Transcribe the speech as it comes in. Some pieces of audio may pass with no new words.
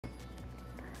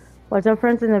What's up,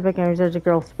 friends? And the I'm such a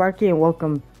girl, Sparky, and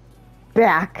welcome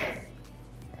back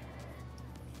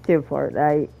to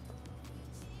Fortnite.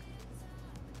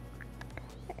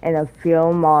 In a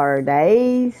few more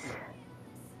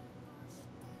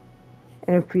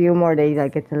days, I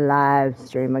get to live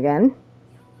stream again.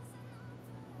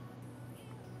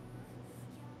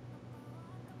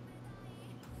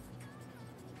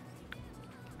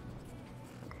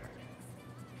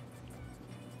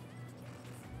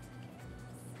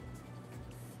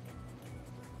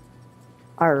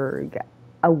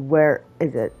 Where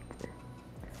is it?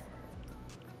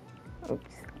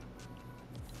 Oops.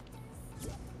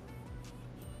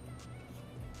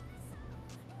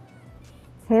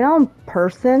 Hey, on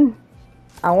person,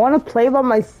 I want to play by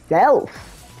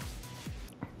myself.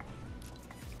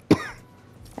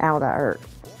 Ow, that hurt.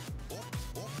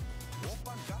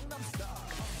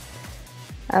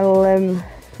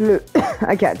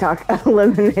 I can't talk.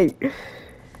 Eliminate.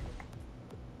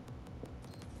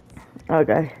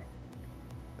 Okay.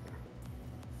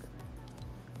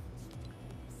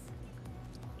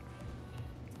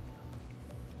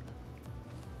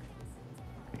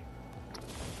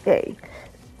 Hey.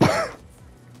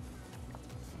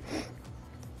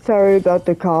 Sorry about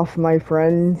the cough, my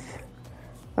friends.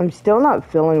 I'm still not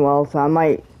feeling well, so I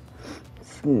might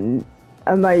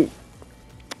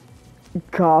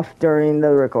cough during the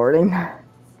recording.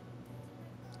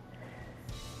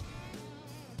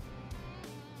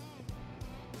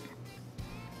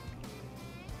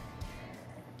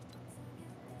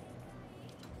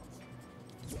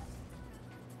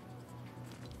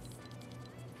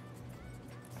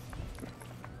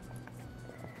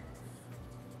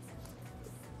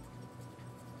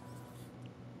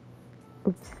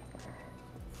 Oops.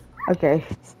 Okay,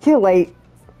 it's too late.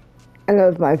 I know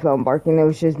it's my phone barking. It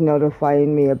was just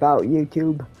notifying me about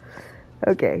YouTube.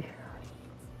 Okay.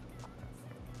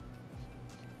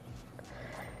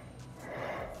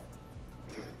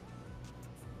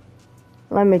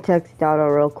 Let me text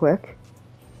Dotto real quick.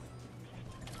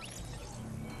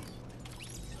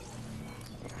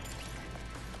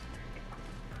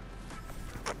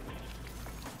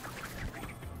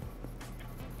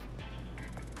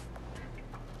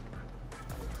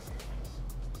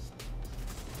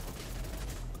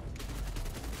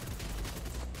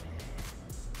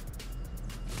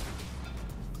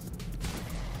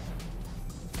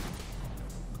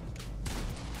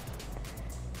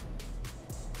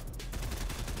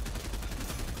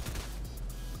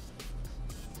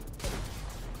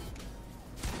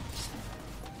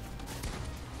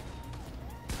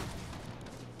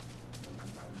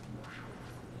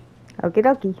 Okie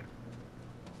dokie.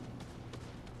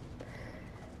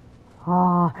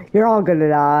 Ah, you're all gonna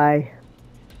die.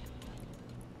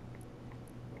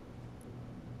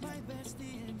 My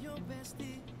bestie and your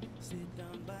bestie sit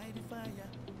down by the fire.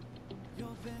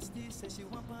 Your bestie says she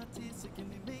want parties, so can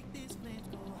we make this flame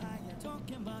go higher?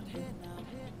 Talking about hey now,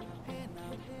 hey now, hey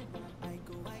now, hey now.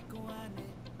 I go on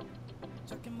it.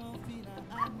 Talking more fina,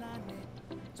 anane.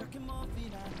 Talking more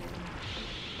fina,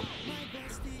 my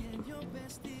bestie and your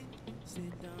bestie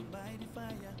sit down by the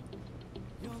fire.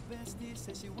 Your bestie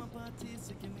says she want parties,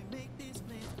 so can we make this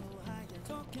place go higher?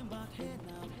 Talking about hey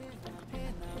now, hey now, hey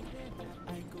now, hey now.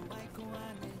 I go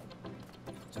on it.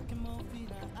 Talking more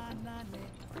fina, anane.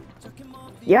 Talking more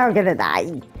fina. You're gonna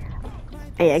die.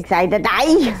 Are you excited to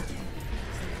die?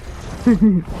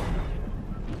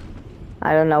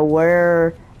 I don't know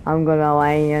where I'm gonna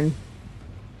land.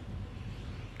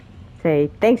 Say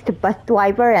thanks to bus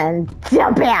driver and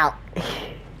jump out.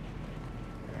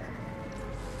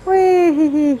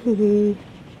 Wee.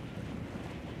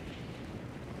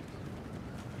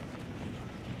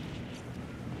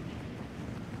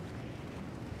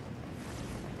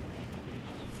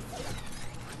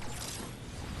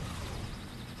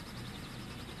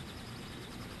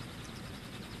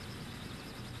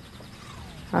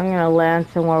 I'm gonna land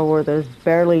somewhere where there's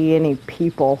barely any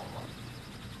people.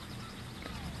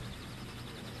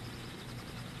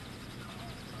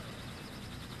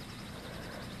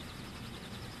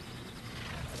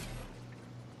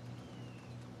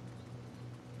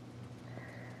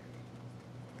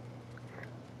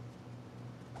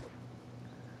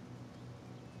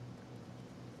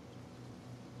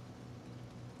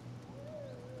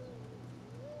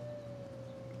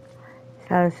 Is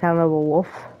that the sound of a wolf?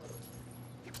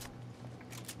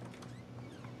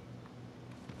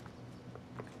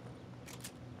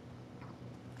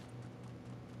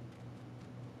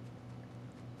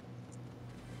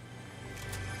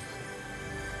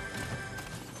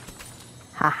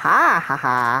 Ha ha ha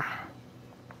ha.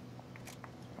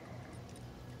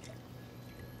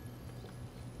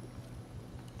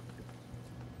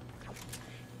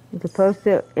 I'm supposed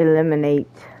to eliminate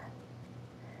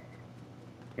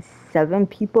 7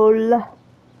 people.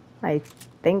 I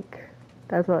think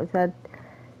that's what it said.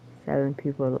 7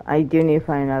 people. I do need to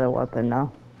find another weapon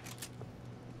though.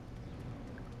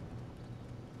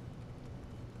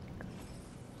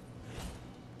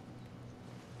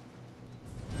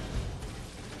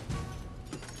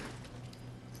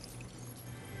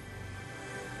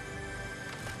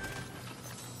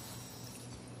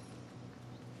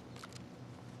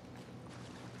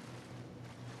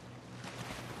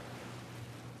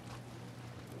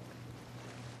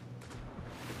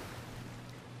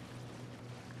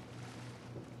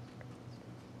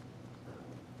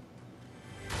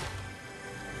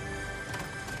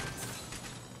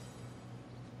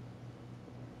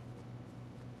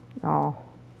 Oh,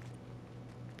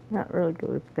 not really good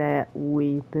with that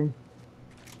weapon.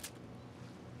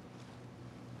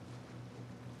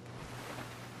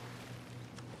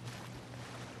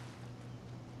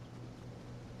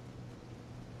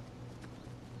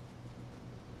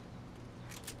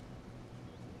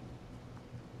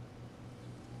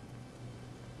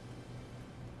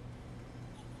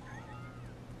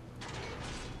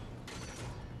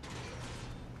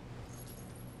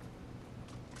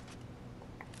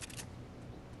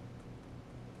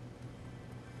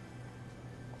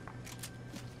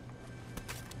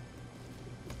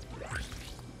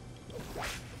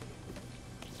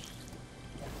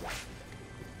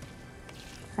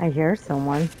 I hear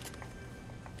someone.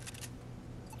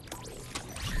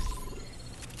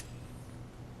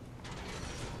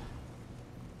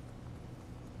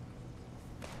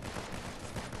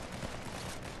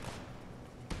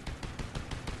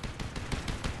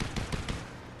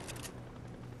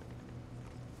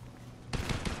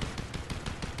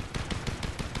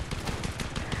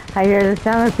 I hear the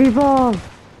sound of people.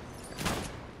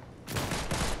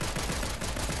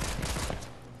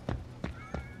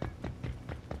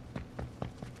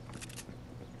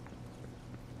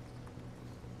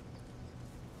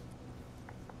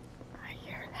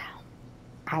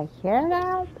 I hear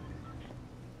that.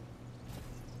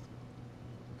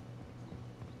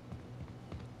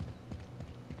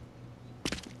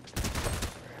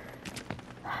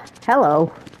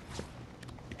 Hello.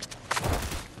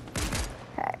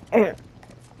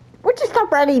 Would you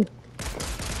stop running?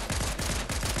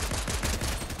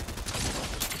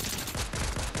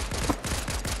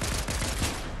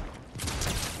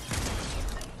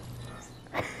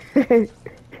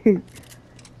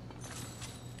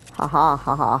 Ha ha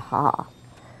ha ha ha.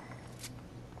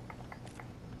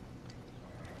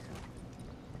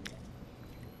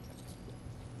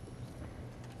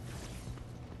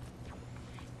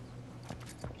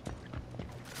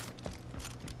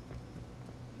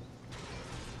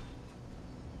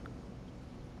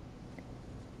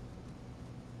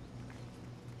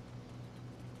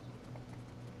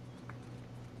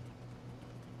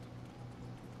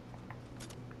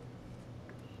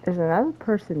 There's another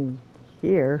person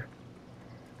here.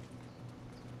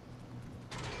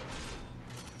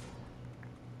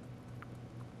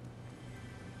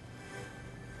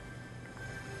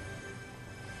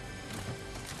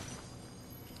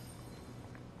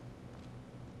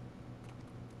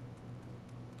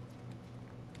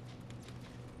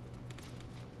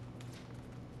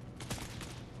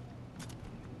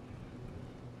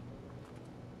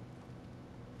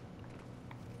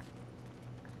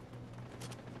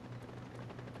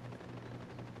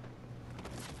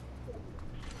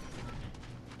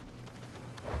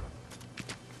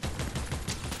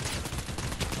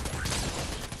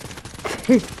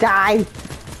 Die!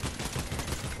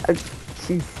 Oh,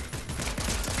 jeez.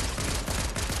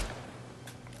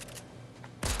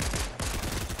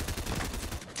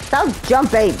 Stop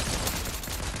jumping!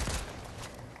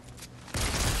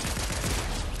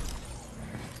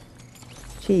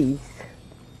 Jeez.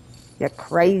 You're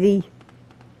crazy.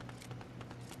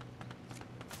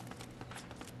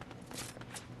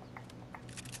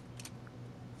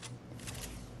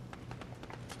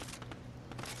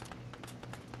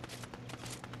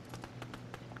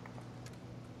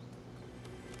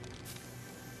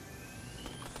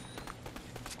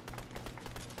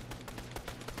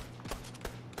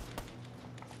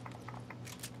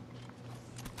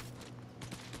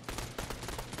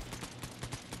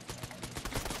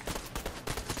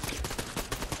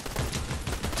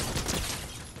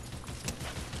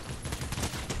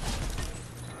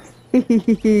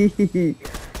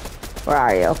 Where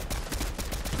are you?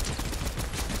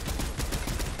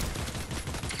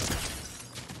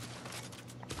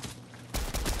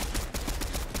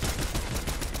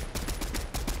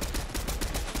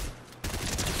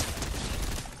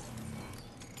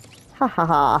 Ha ha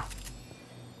ha.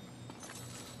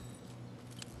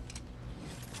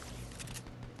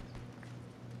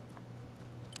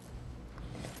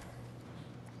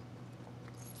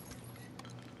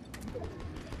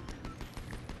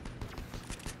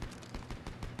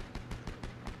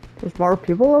 There's more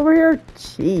people over here?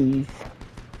 Jeez.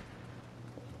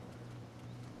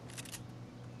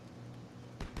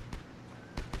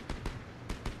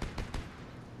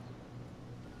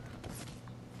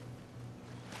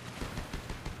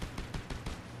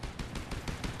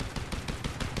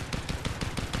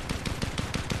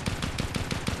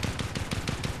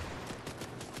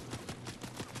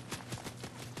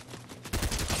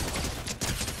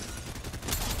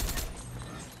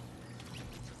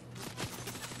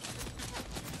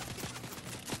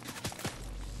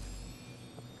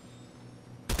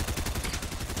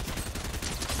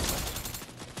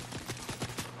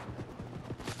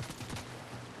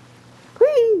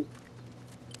 Whee!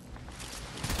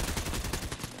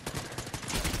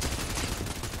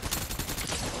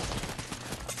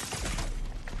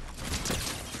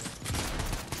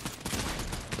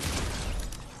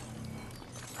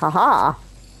 Haha.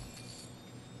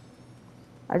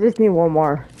 I just need one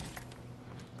more.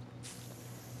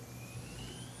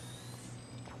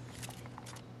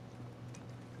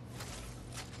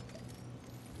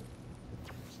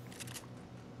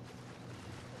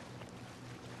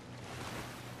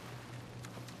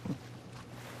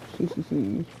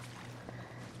 Hehehe.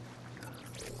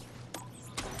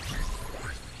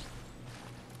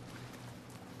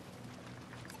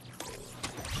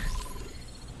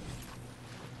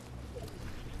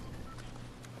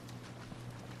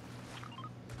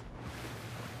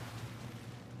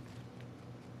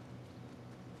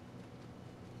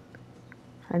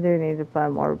 I do need to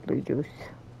find more blue juice.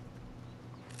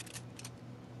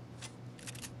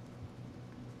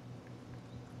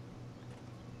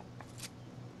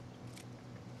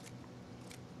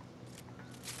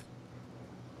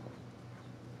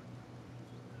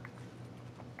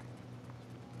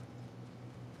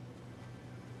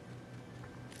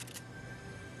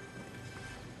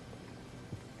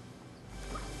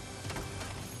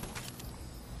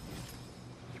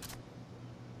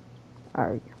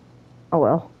 Alright. Oh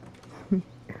well.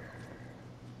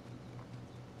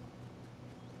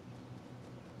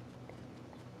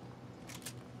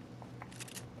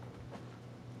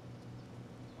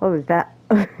 What was that?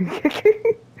 A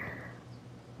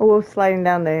wolf sliding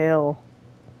down the hill.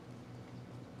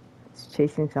 It's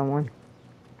chasing someone.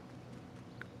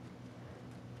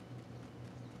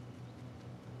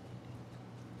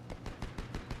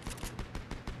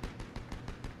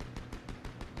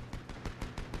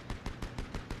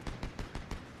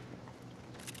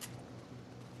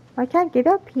 I can't get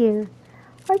up here.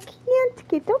 I can't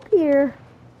get up here.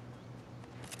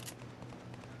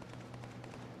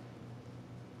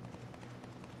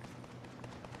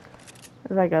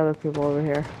 There's like other people over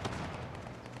here.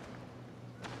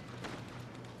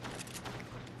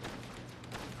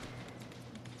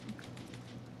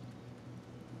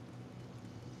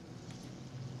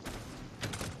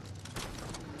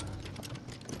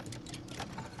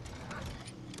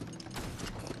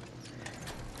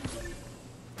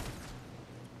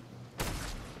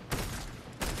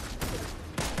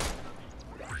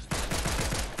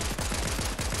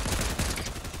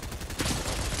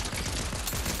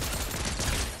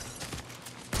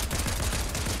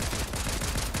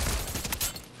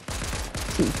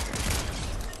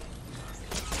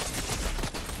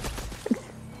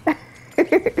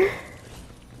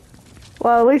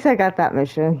 Well, at least I got that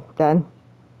mission done.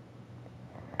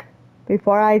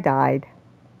 Before I died.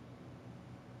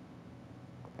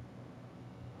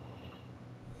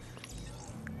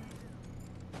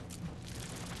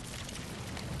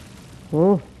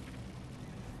 Ooh.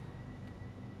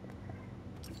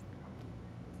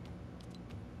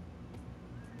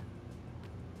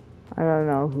 I don't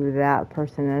know who that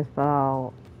person is, but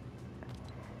I'll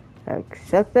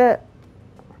accept it.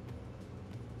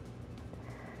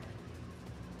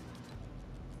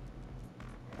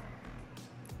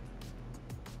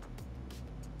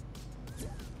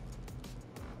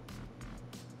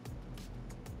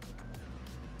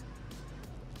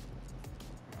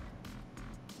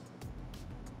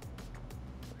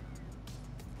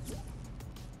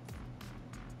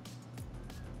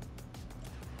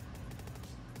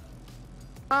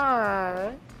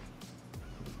 Hi.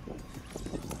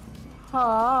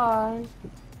 Hi.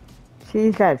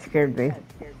 Jeez, that scared me.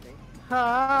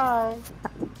 Hi.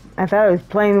 I thought I was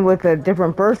playing with a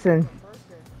different person.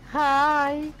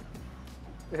 Hi.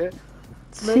 Make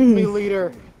me Jeez.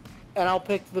 leader, and I'll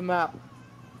pick the map.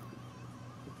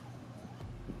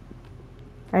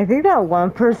 I think that one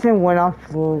person went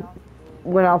offline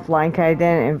 'cause I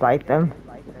didn't invite them.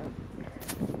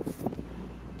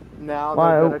 Now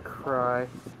Well, they're gonna cry.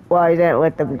 Well, I didn't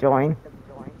let them join.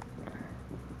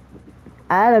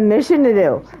 I had a mission to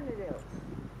do.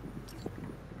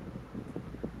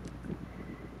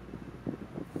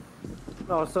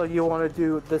 Oh, so you want to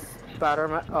do this batter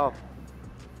map? Oh,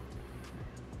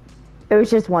 It was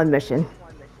just one mission.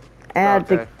 I had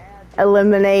to okay.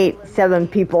 eliminate 7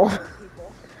 people.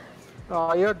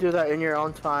 Oh, you'll do that in your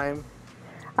own time.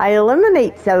 I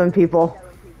eliminate 7 people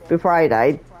before I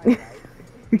died.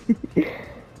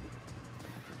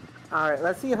 Alright,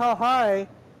 let's see how high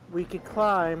we could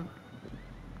climb.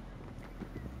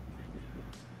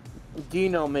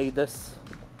 Dino made this.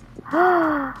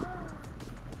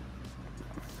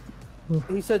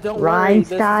 He said, don't worry. Rhyme This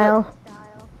style.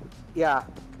 Yeah.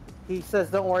 He says,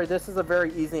 don't worry, this is a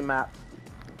very easy map.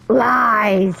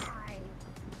 Lies.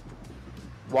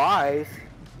 Wise?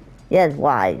 Yes,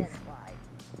 lies.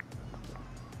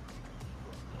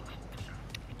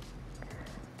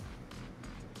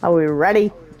 Are we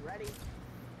ready?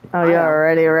 Oh, yeah,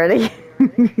 ready.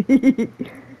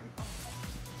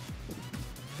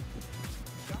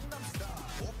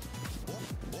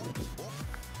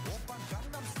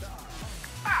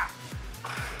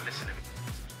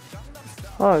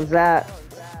 What was that?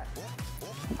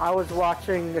 I was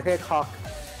watching the Hickok.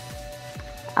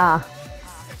 Ah.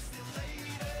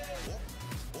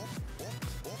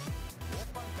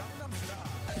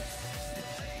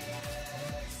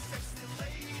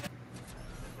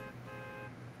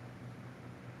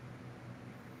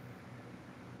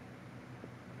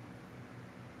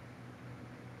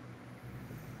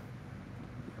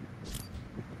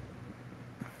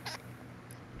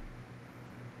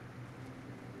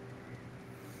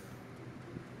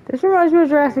 This reminds me of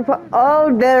Jurassic Park.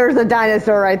 Oh, there's a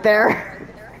dinosaur right there.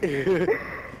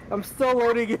 I'm still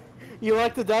loading it. You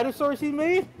like the dinosaurs he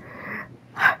made?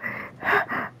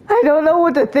 I don't know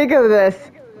what to think of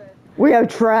this. We have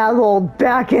traveled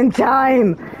back in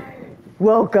time.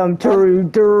 Welcome to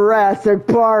Jurassic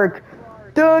Park.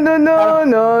 No no no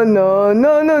no no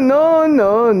no no no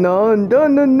no no no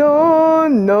no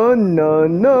no no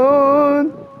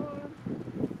no.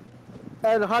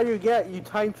 And how you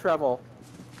time travel.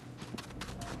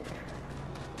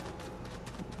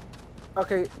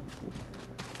 Okay.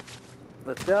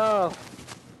 Let's go.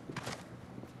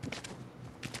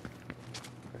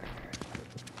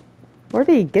 Where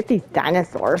do you get these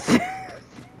dinosaurs?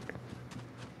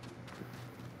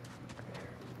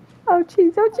 Oh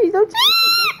jeez, oh jeez, oh jeez.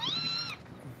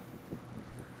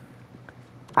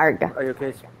 Alright. Are you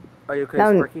okay? Are you okay,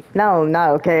 No, Sparky? no, not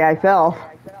okay. I fell.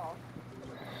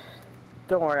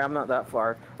 Don't worry, I'm not that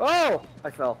far. Oh!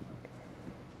 I fell.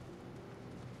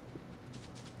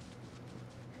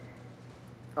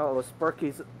 Oh,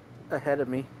 Sparky's ahead of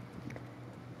me.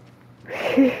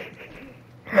 I'm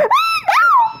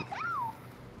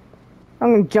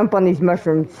gonna jump on these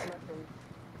mushrooms.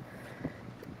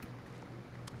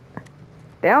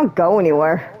 They don't go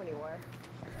anywhere.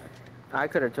 I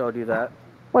could have told you that.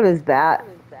 What is that?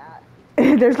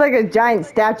 There's like a giant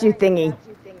statue thingy.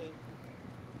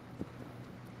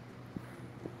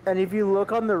 And if you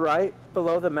look on the right,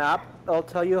 below the map, it'll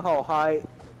tell you how high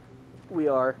we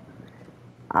are.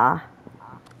 Ah.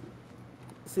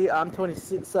 See, I'm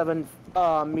 27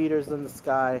 meters in the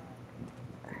sky.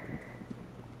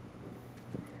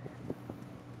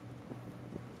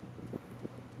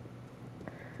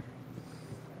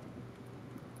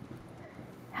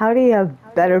 How do you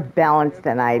have better balance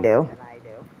than I do?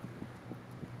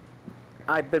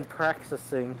 I've been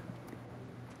practicing.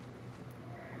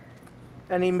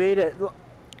 And he made it,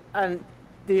 and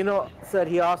Dino said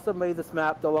he also made this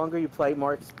map, the longer you play,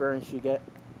 more experience you get.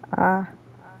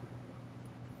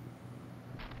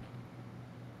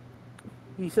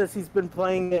 He says he's been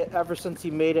playing it ever since he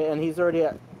made it, and he's already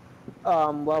at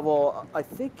level, I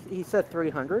think he said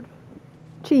 300.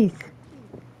 Jeez.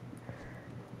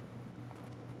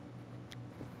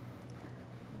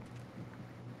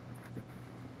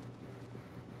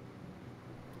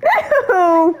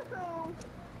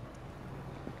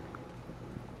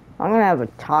 I'm gonna have a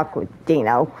talk with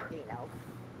Dino.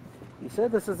 He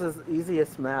said this is his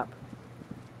easiest map.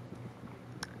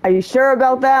 Are you sure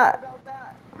about that?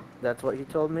 That's what he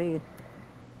told me.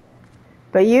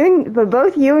 But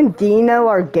both you and Dino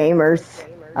are gamers.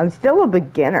 I'm still a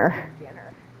beginner.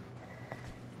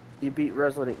 You beat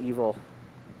Resident Evil.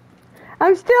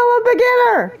 I'm still a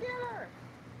beginner.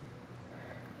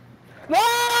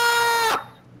 Ah!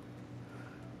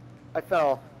 I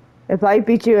fell. If I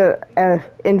beat you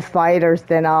in fighters,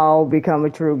 then I'll become a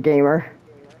true gamer.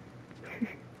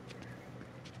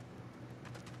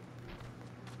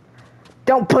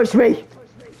 Don't push me!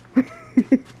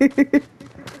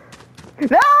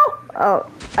 No! Oh,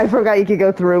 I forgot you could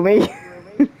go through me.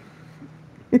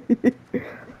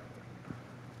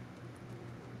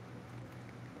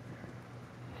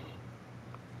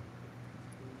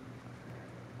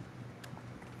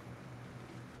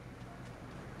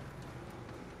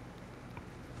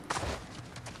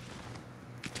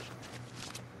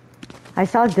 I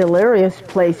saw Delirious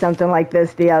play something like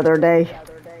this the other day.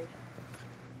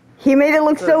 He made it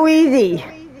look so easy.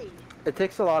 It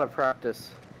takes a lot of practice.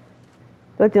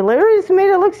 But Delirious made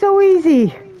it look so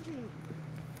easy.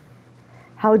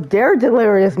 How dare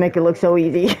Delirious make it look so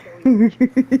easy?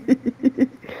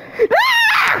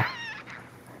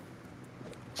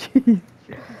 Jeez.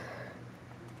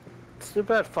 It's too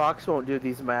bad Fox won't do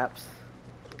these maps.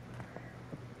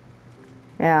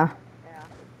 Yeah.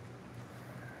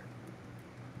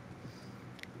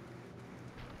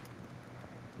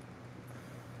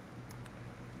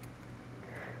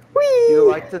 Whee!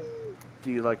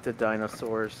 Do you like the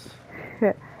dinosaurs?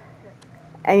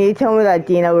 And you told me that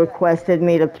Dino requested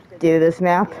me to do this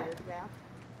map.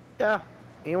 Yeah.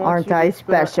 Aren't I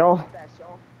special?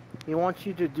 He wants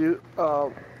you to do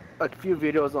a few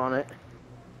videos on it.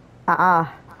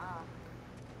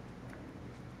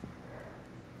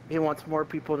 He wants more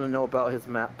people to know about his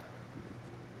map.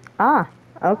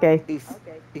 Okay.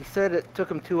 He said it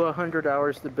took him 200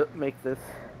 hours to make this.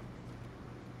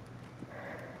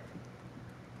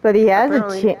 But he has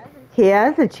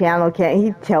a channel. Can't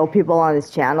he tell people on his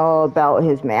channel about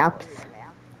his maps?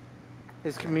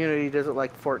 His community doesn't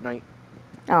like Fortnite.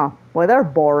 Oh, well, they're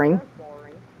boring.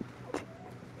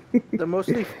 They're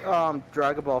mostly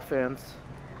Dragon Ball fans.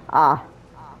 I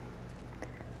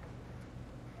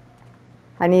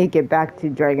need to get back to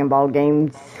Dragon Ball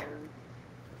games.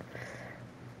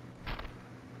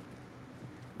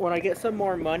 When I get some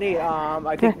more money,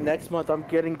 I think next month I'm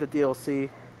getting the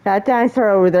DLC. That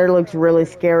dinosaur over there looks really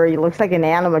scary. It looks like an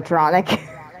animatronic.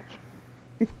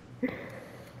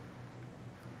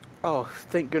 Oh,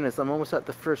 thank goodness, I'm almost at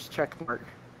the first check mark.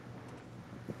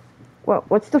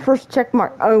 What's the first check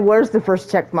mark? Oh, where's the first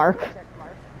check mark?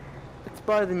 It's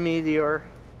by the meteor.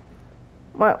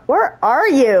 What? Where are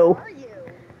you?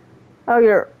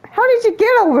 Oh, how did you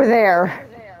get over there?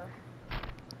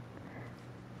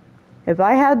 If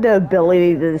I had the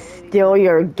ability to steal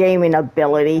your gaming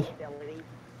ability.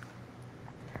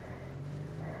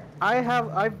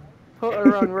 I've put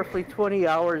around roughly 20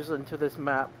 hours into this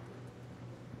map.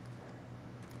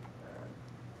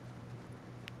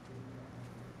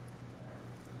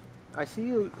 I see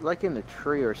you like in a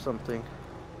tree or something.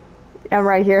 I'm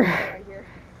right here.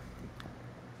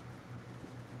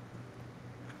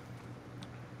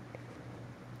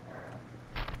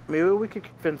 Maybe we could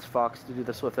convince Fox to do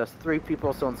this with us. 3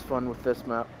 people sounds fun with this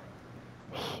map.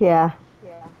 Yeah.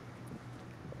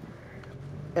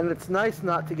 And it's nice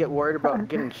not to get worried about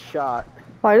getting shot.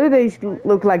 Why do they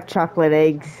look like chocolate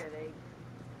eggs?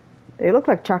 They look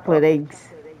like chocolate eggs.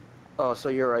 Oh, so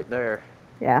you're right there.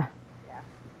 Yeah.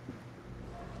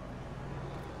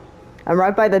 I'm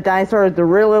right by the dinosaur with the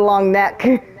really long neck.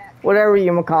 Whatever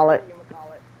you want to call it.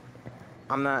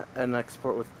 I'm not an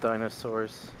expert with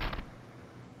dinosaurs.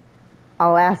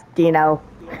 I'll ask Dino.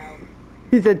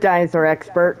 He's a dinosaur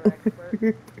expert.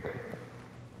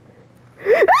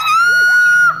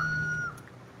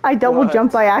 I double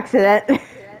jumped by accident.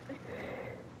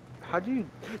 How'd you...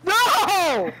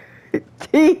 No!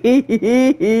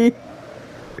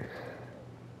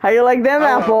 How you like them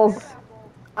apples?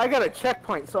 I got a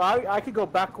checkpoint, so I could go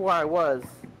back where I was.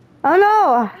 Oh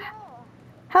no!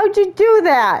 How'd you do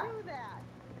that?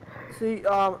 See,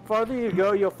 farther you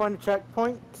go, you'll find a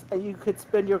checkpoint, and you could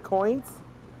spend your coins,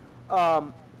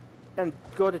 and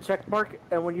go to checkmark,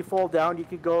 and when you fall down, you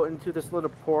could go into this little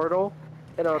portal,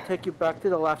 and it'll take you back to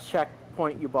the last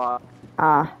checkpoint you bought.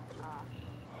 How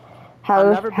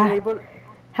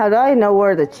do I know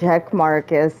where the check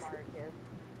mark is?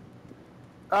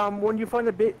 When you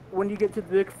get to the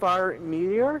big fire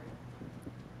meteor,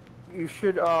 you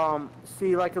should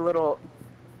see like a little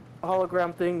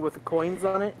hologram thing with the coins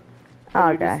on it.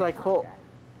 And Okay. you just like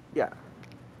yeah.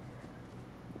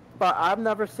 But I've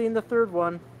never seen the third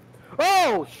one.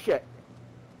 Oh shit!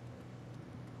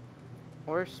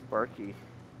 Where's Sparky?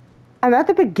 I'm at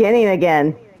the beginning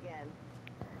again.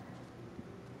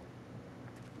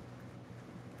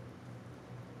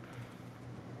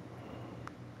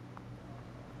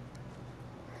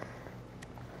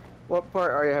 What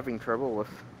part are you having trouble with?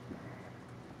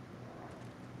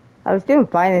 I was doing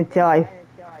fine until I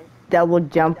double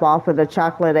jump off of the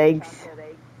chocolate eggs.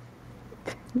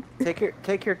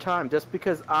 Take your time. Just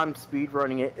because I'm speed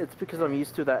running it, it's because I'm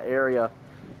used to that area.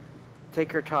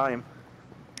 Take your time.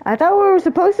 I thought we were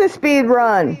supposed to speed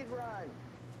run.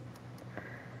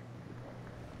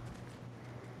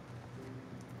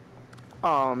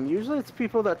 Usually it's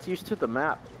people that's used to the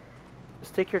map.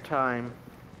 Just take your time.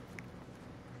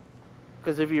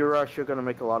 Because if you rush, you're gonna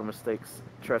make a lot of mistakes.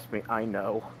 Trust me, I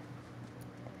know.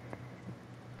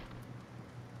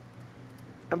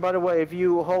 And by the way, if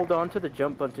you hold on to the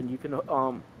jump button, you can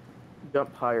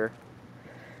jump higher.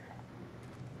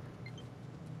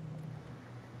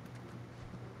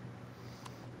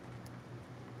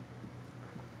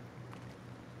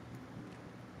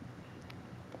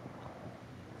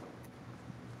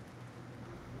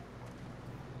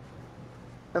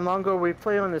 The longer we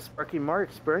play on this Sparky, more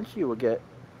experience you will get.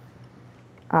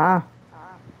 Ah.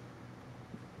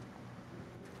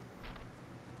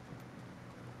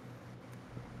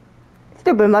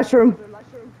 Stupid mushroom.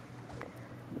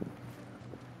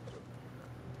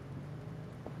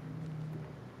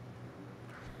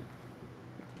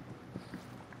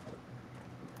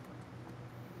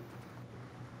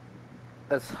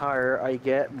 As higher I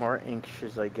get, more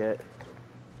anxious I get.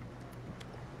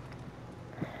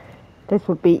 This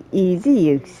would be easy,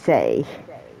 you say.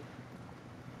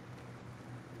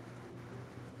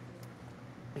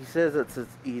 He says it's his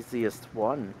easiest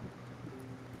one.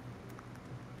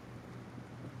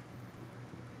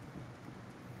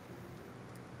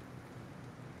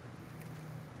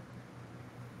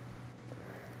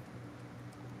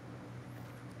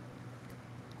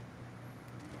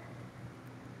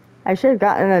 I should have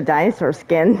gotten a dinosaur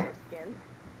skin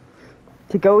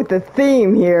to go with the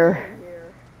theme here.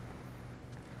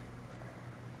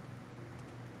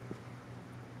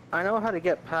 I know how to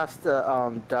get past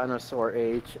the dinosaur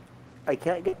age. I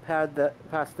can't get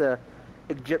past the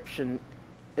Egyptian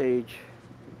age.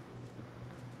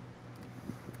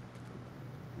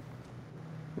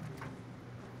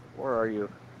 Where are you?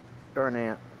 You're an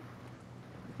ant.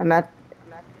 I'm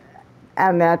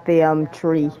at the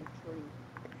tree.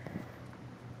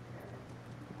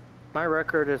 My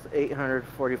record is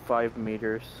 845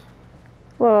 meters.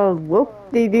 Well,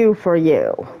 whoop-de-doo for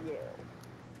you.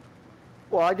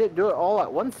 Well, I didn't do it all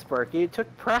at once, Sparky. It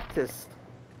took practice.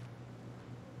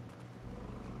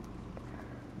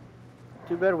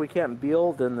 Too bad we can't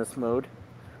build in this mode.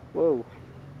 Whoa.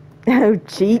 Oh,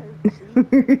 cheat.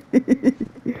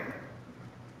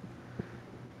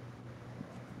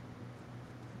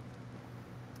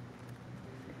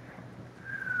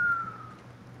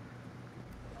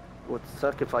 Would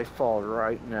suck if I fall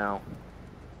right now.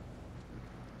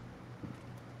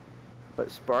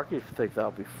 But Sparky thinks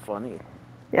that'll be funny.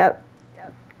 Yep.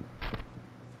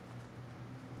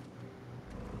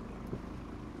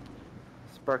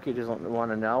 Sparky doesn't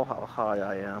want to know how high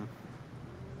I am.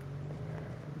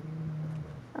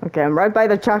 Okay, I'm right by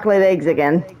the chocolate eggs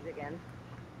again.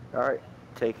 Alright,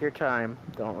 take your time.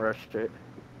 Don't rush it.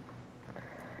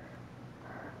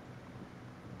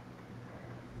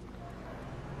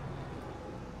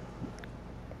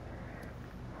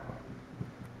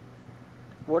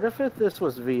 What if this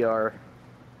was VR?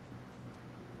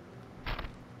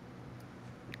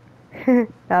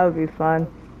 That would be fun.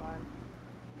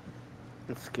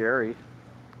 It's scary.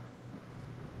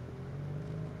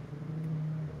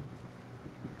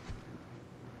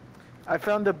 I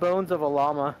found the bones of a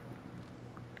llama.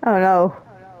 Oh no.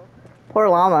 Poor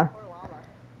llama.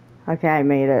 Okay, I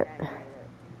made it.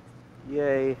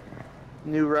 Yay.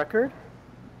 New record?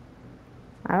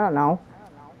 I don't know.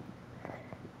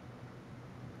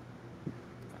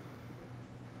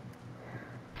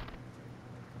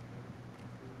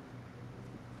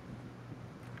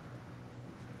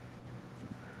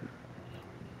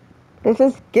 This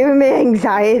is giving me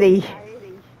anxiety.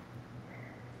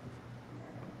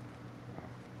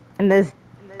 And this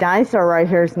dinosaur right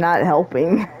here is not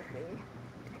helping.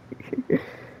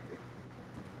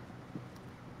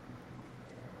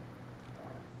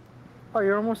 Oh,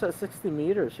 you're almost at 60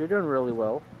 meters. You're doing really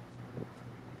well.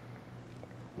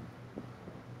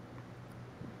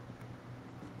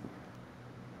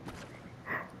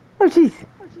 Oh, jeez.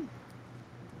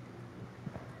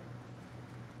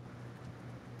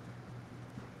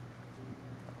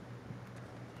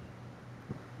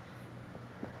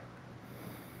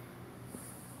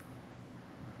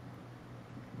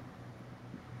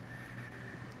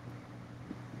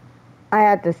 I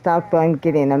had to stop when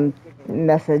getting a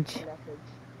message.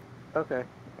 Okay.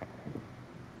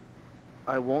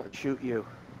 I won't shoot you.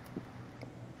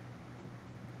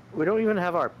 We don't even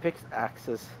have our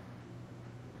pickaxes.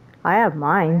 I have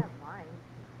mine.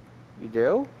 You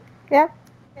do? Yeah.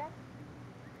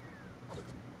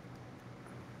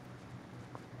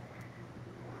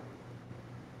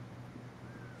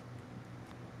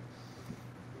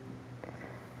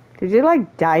 Did you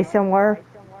like die somewhere?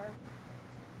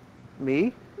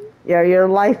 Me? Yeah, your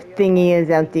life thingy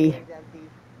is empty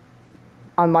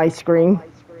on my screen.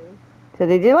 So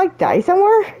did you like die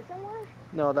somewhere?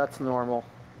 No, that's normal.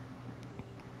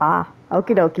 Ah,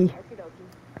 okie dokie.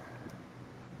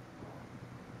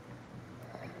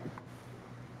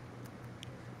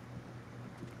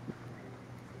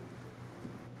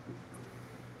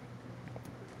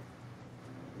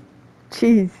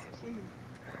 Jeez.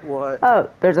 What? Oh,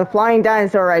 there's a flying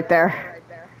dinosaur right there.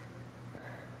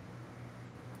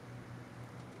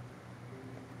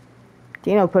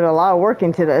 Dino put a lot of work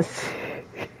into this.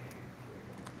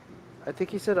 I think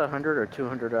he said 100 or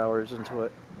 200 hours into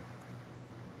it.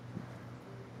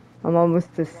 I'm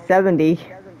almost to 70.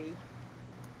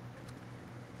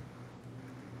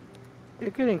 You're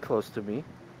getting close to me.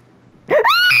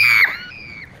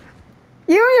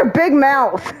 You and your big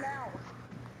mouth.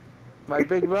 My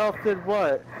big mouth did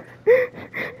what?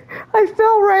 I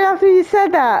fell right after you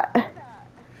said that.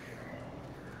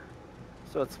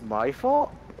 So it's my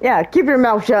fault? Yeah, keep your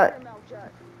mouth shut.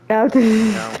 Now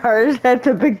to start at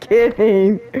the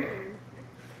beginning.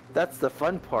 That's the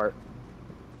fun part.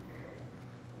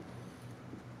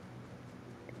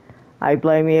 I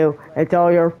blame you. It's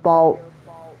all your fault.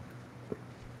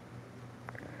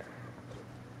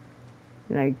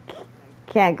 And I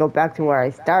can't go back to where I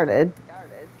started.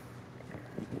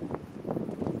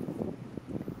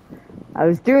 I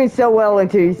was doing so well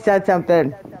until you said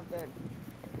something.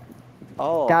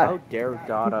 Oh, how dare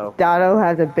Dotto. Dotto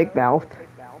has a big mouth.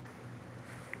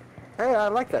 Hey, I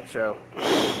like that show.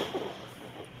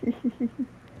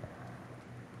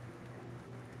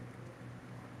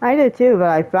 I do too, but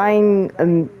I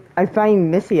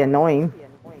find Missy annoying.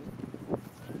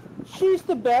 She's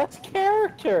the best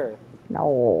character.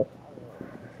 No.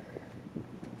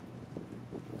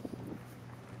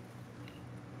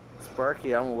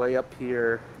 Sparky, I'm way up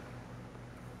here.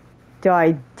 Do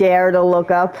I dare to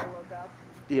look up?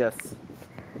 Yes.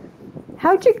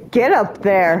 How'd you get up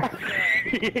there?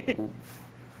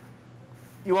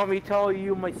 You want me to tell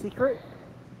you my secret?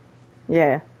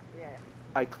 Yeah.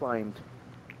 I climbed.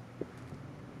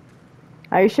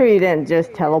 Are you sure you didn't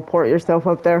just teleport yourself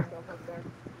up there?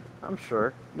 I'm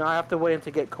sure. Now I have to wait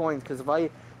to get coins because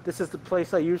this is the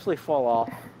place I usually fall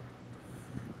off.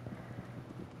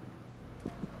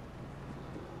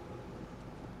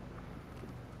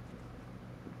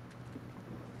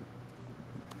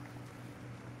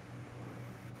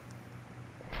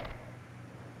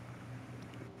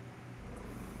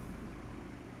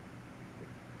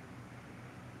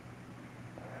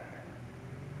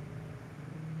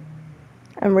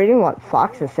 I'm reading what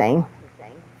Fox is saying.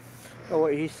 Oh,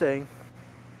 what he's saying.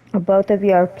 Both of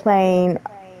you are playing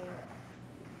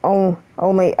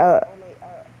only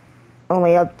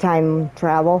uptime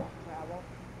travel.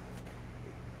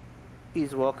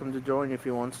 He's welcome to join if he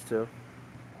wants to.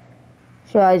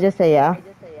 Should I just say yeah?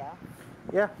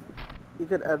 Yeah. You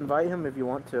could invite him if you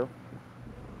want to.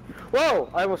 Whoa!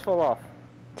 I almost fell off.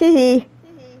 Tee.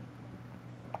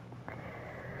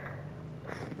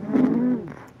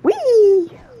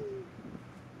 Whee!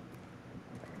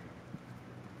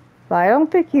 But I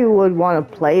don't think you would want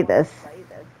to play this.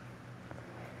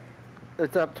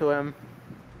 It's up to him.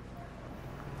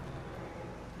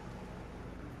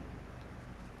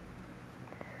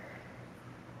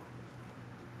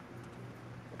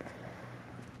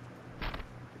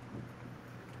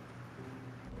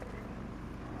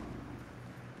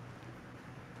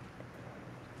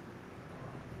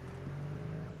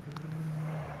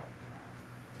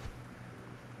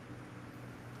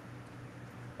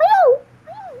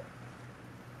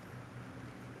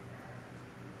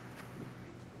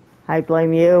 I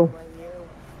blame you.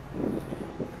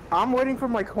 I'm waiting for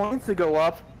my coins to go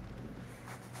up.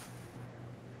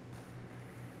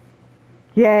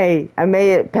 Yay, I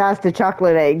made it past the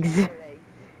chocolate eggs.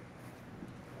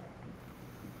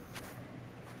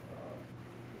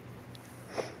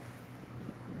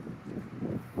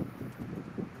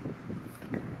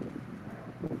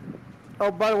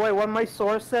 Oh, by the way, one of my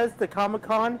source says the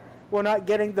Comic-Con, we're not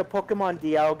getting the Pokemon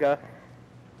Dialga.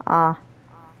 Ah.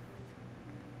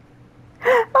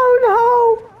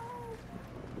 Oh no!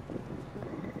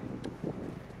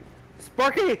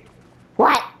 Sparky!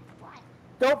 What?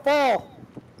 Don't fall!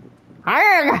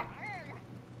 Arrgh!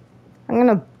 I'm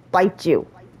gonna bite you.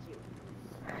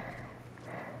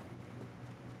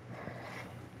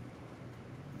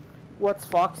 What's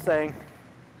Fox saying?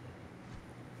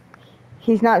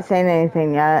 He's not saying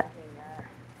anything yet.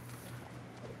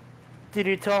 Did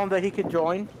you tell him that he could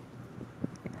join?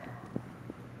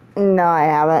 No, I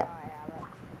haven't.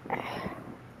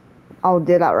 I'll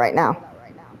do that right now.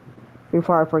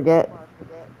 Before I forget.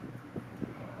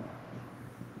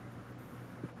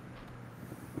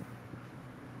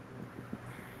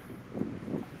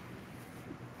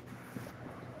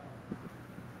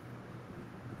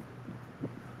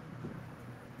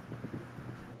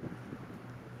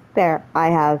 There, I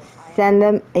have sent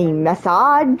them a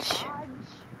message.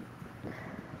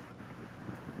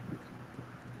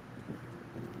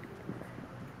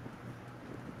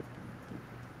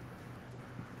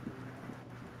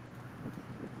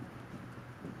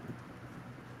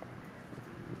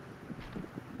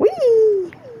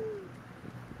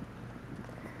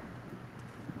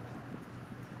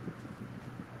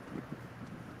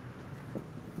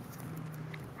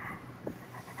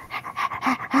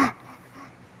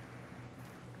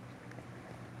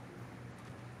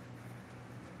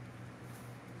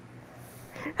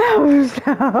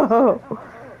 No.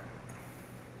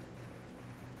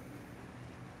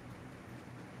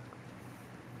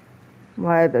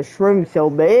 Why are the shrooms so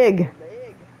big?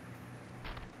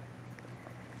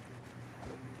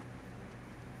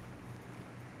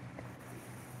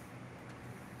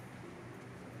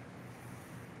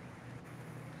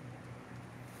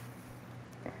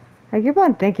 I keep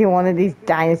on thinking one of these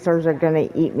dinosaurs are gonna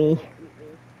eat me.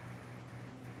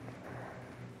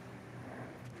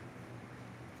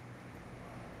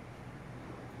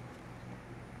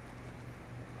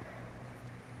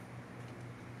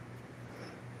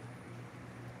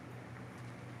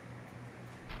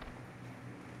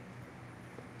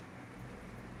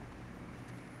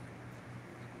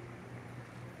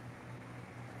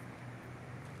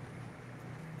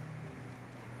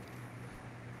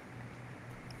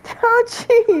 Oh,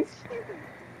 jeez.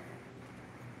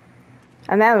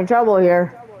 I'm having trouble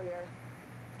here.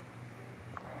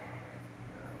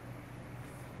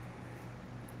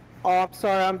 Oh, I'm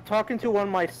sorry. I'm talking to one of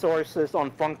my sources on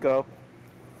Funko.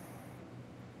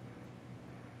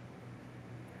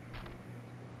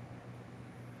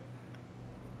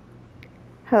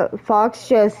 Fox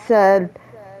just said,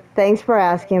 thanks for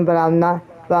asking, but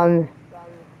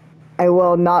I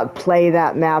will not play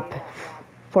that map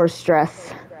for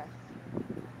stress.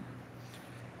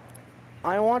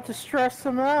 I want to stress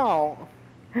him out.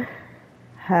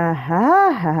 Ha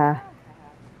ha ha.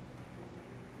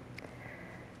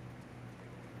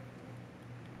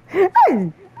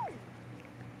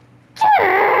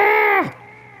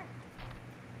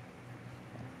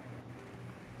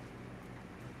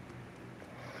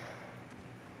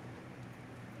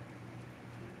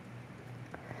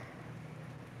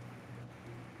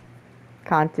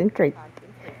 Concentrate.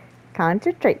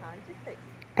 Concentrate.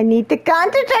 I need to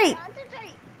concentrate.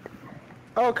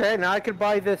 Okay, now I can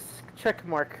buy this check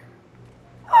mark.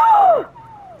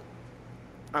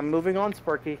 I'm moving on,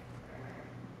 Sparky.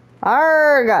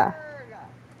 Arg!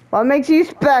 What makes you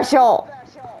special?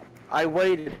 I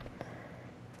waited.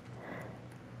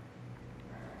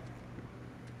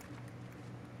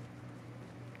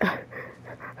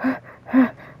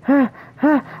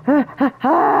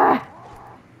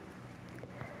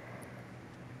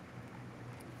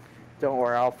 Don't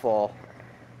worry, I'll fall.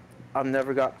 I've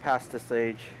never got past this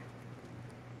age.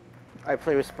 I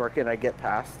play with Sparky and I get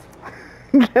past.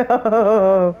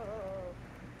 No.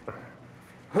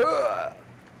 You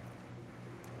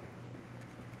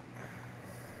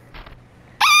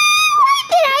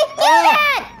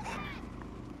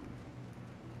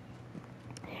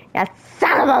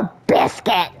son of a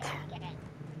biscuit!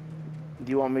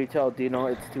 Do you want me to tell Dino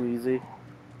it's too easy?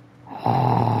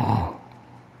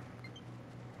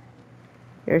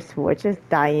 Your Switch is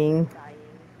dying.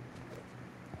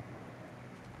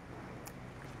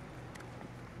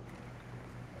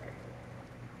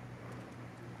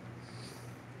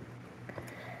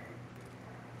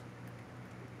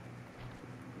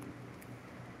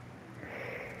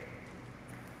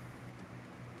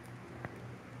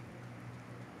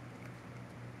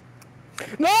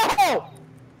 No!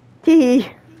 Hee.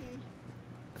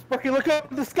 Sparky, look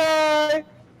up at the sky!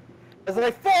 As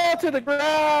I fall to the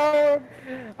ground,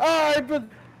 I've been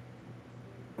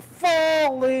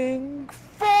falling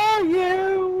for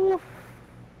you!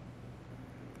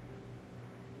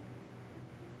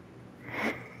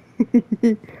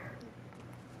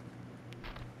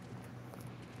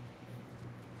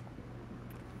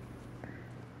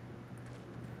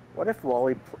 What if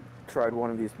Wally tried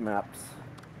one of these maps?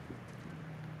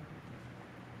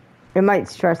 It might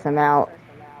stress him out.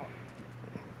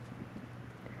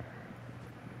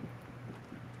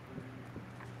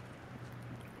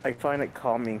 I find it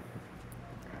calming.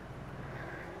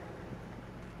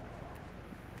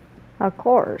 Of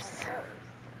course.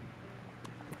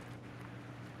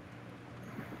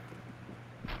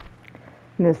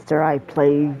 Mister, I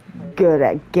play good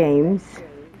at games.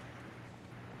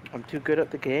 I'm too good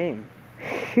at the game.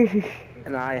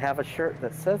 And I have a shirt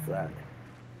that says that.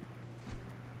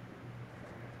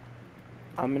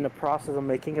 I'm in the process of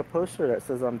making a poster that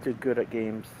says I'm too good at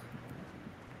games.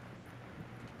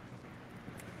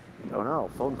 Oh no,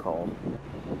 phone call.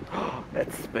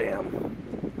 It's spam.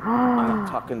 I'm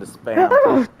talking to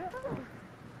spam.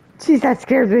 Jeez, that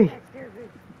scared me.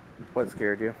 What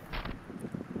scared you?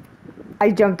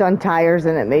 I jumped on tires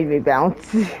and it made me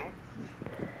bounce.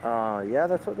 Yeah,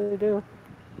 that's what they do.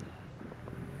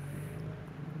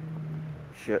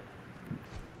 Shit.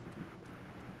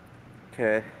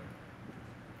 Okay.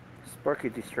 Sparky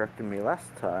distracted me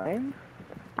last time.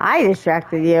 I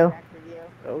distracted you.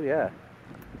 Oh yeah.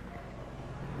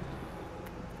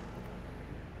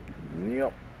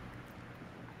 Yep.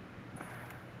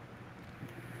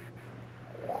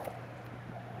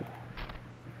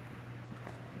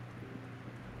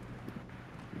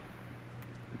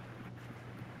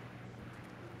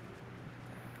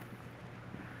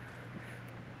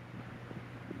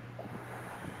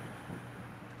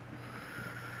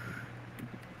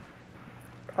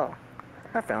 Oh,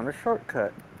 I found a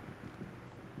shortcut.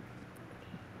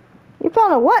 You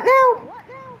found a what now?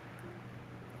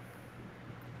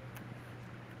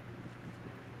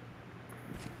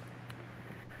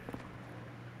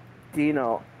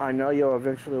 Dino, I know you'll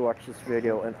eventually watch this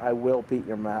video, and I will beat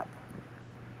your map.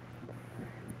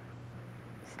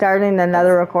 Starting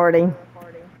another recording.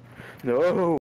 No.